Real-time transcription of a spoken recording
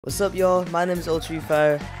What's up, y'all? My name is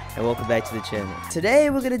Fire, and welcome back to the channel. Today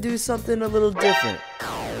we're gonna do something a little different.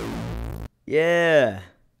 Yeah.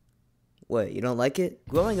 What, you don't like it?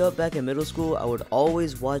 Growing up back in middle school, I would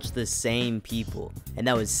always watch the same people. And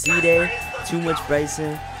that was Ceeday, Too Much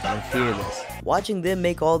Bryson, and Fearless. Watching them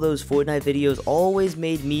make all those Fortnite videos always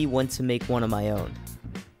made me want to make one of my own.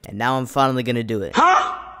 And now I'm finally gonna do it.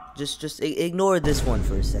 Huh? Just ignore this one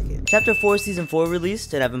for a second. Chapter 4 Season 4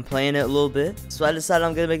 released, and I've been playing it a little bit, so I decided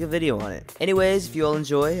I'm gonna make a video on it. Anyways, if you all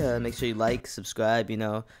enjoy, make sure you like, subscribe, you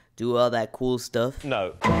know, do all that cool stuff.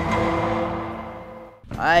 No.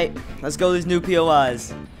 Alright, let's go these new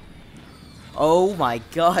POIs. Oh my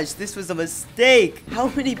gosh, this was a mistake! How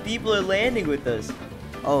many people are landing with us?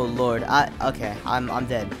 Oh lord, okay, I'm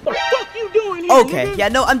dead. What the fuck you doing here? Okay, yeah,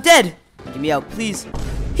 no, I'm dead! Get me out, please.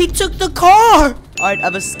 He took the car! Alright,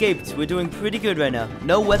 I've escaped. We're doing pretty good right now.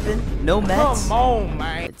 No weapon, no mats. Come on,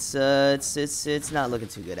 man. It's not looking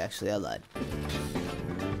too good, actually. I lied.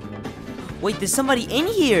 Wait, there's somebody in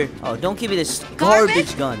here! Oh, don't give me this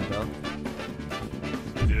garbage gun, bro.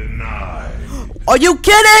 Denied. Are you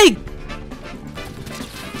kidding?!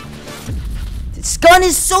 This gun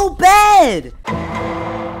is so bad!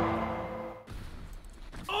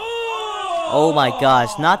 Oh my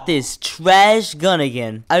gosh, not this trash gun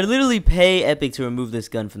again. I literally pay Epic to remove this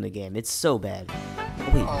gun from the game. It's so bad.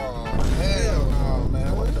 Oh, wait. Oh, hell no,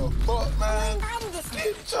 man. What the fuck, man?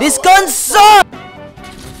 This gun sucks!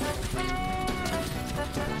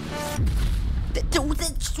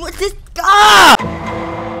 Ah!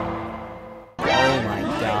 Oh my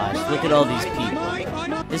gosh, look at all these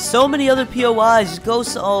people. There's so many other POIs. Just go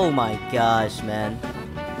oh my gosh, man.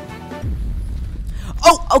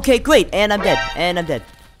 Oh, okay, great. And I'm dead. And I'm dead.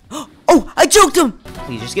 Oh, I juked him!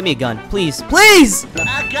 Please, just give me a gun. Please, please!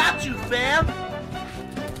 I got you, fam.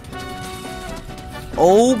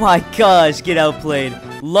 Oh my gosh, get outplayed.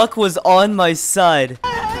 Luck was on my side.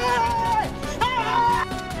 Out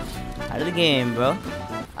of the game, bro.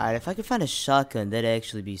 Alright, if I could find a shotgun, that'd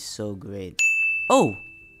actually be so great. Oh!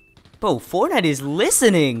 Bro, Fortnite is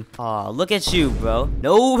listening! Aw, look at you, bro.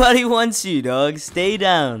 Nobody wants you, dog. Stay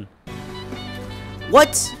down.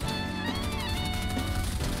 What?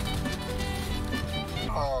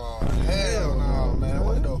 Oh, hell no, man.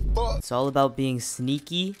 What the fuck? It's all about being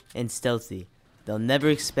sneaky and stealthy. They'll never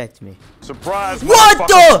expect me. Surprise. What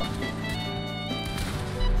the?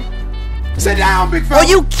 Sit down, big fella. Are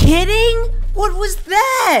you kidding? What was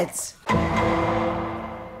that?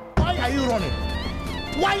 Why are you running?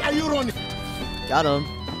 Why are you running? Got him.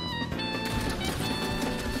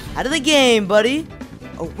 Out of the game, buddy.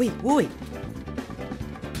 Oh, wait.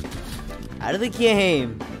 Out of the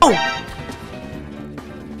game. Oh!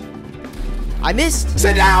 I missed.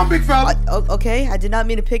 Sit down, big fella. Okay, I did not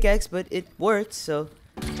mean to pickaxe, but it worked, so.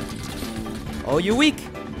 Oh, you're weak.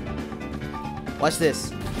 Watch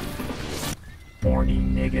this. Horny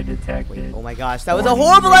nigga detected. Oh my gosh, that was a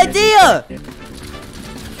horrible idea!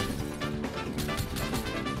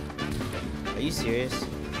 Are you serious?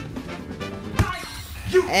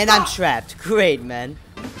 And I'm trapped. Great, man.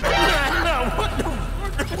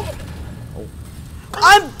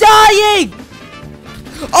 I'm dying!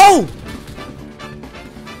 Oh!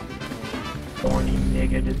 Horny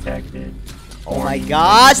nigga detected. Oh my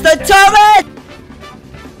gosh, the turret!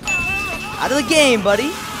 Out of the game,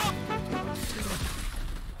 buddy.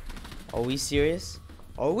 Are we serious?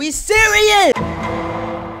 Are we serious?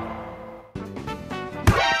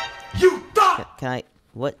 You thought. Can I?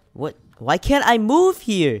 What? Why can't I move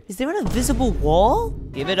here? Is there an invisible wall?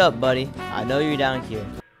 Give it up, buddy. I know you're down here.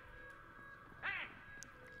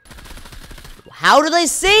 How do they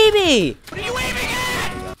see me? What are you aiming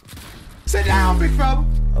at? Sit down, big fella.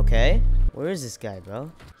 Okay. Where is this guy,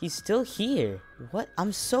 bro? He's still here. What?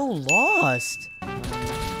 I'm so lost.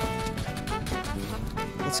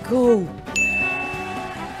 Let's go.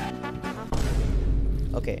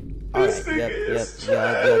 Okay. Alright. Yep.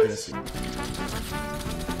 Y'all didn't see.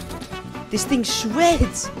 This thing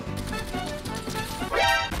shreds.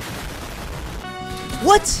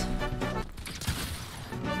 What?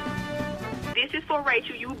 This is for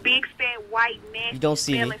Rachel, you big fat white man. You don't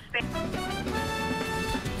see me.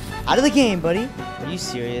 Out of the game, buddy. Are you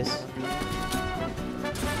serious?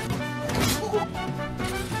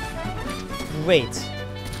 Great.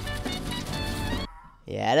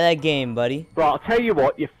 Yeah, out of that game, buddy. Bro, I'll tell you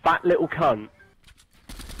what, you fat little cunt.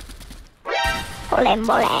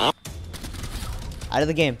 Out of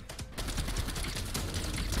the game.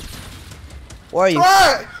 Where are you?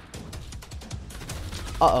 What?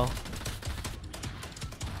 Uh-oh.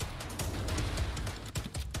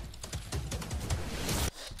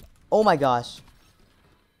 Oh my gosh.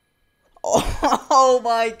 Oh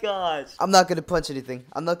my gosh. I'm not gonna punch anything.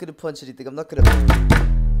 I'm not gonna.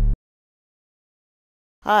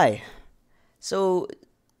 Hi. So,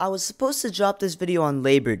 I was supposed to drop this video on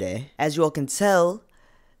Labor Day. As you all can tell,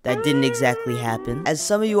 that didn't exactly happen. As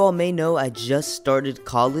some of you all may know, I just started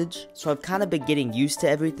college, so I've kind of been getting used to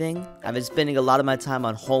everything. I've been spending a lot of my time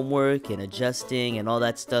on homework and adjusting and all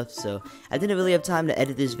that stuff, so I didn't really have time to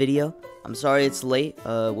edit this video. I'm sorry it's late.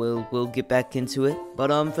 We'll get back into it.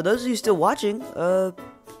 But for those of you still watching,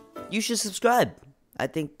 you should subscribe. I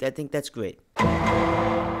think that's great.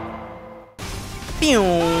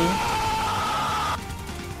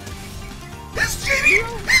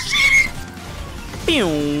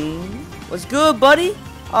 Pew. What's good, buddy?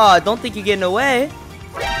 Oh, I don't think you're getting away.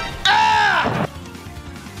 Ah!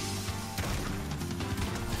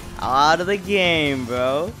 Out of the game,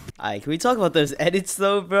 bro. Alright, can we talk about those edits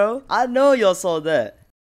though, bro? I know y'all saw that.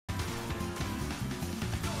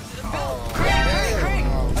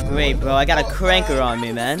 Great, bro. I got a cranker on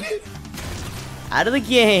me, man. Out of the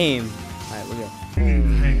game. Alright, we're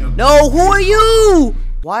good. No, who are you?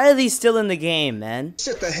 Why are these still in the game, man?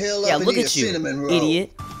 Shut the hell up. Yeah, and look eat a at you, cinnamon roll.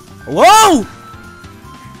 idiot. Whoa!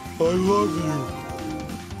 I love you.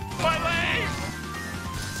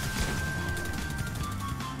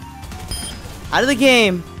 Out of the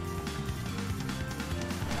game.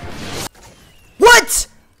 What?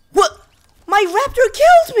 What? My raptor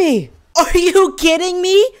killed me! Are you kidding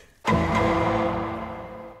me?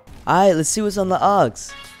 Alright, let's see what's on the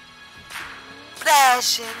Ogs.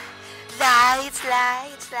 Flashing lights,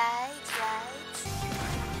 lights, lights, lights.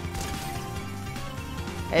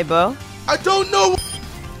 Hey, bro. I don't know.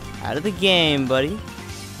 Out of the game, buddy.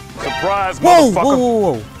 Surprise, Whoa, motherfucker. whoa,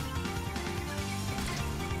 whoa, whoa.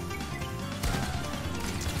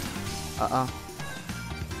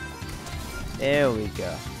 There we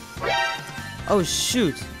go. Oh,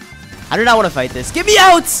 shoot. I do not want to fight this. Get me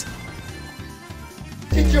out!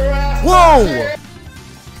 Whoa!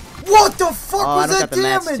 What the fuck Oh, I was don't that got the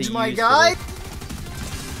mats to damage, my use for guy? this.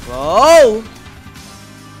 Whoa!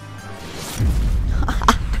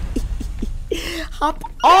 Hop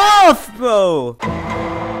off, bro!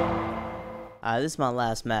 Alright, this is my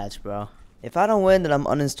last match, bro. If I don't win, then I'm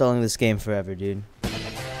uninstalling this game forever, dude.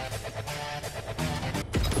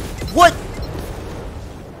 What?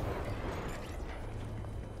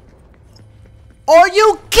 Are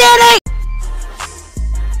you kidding?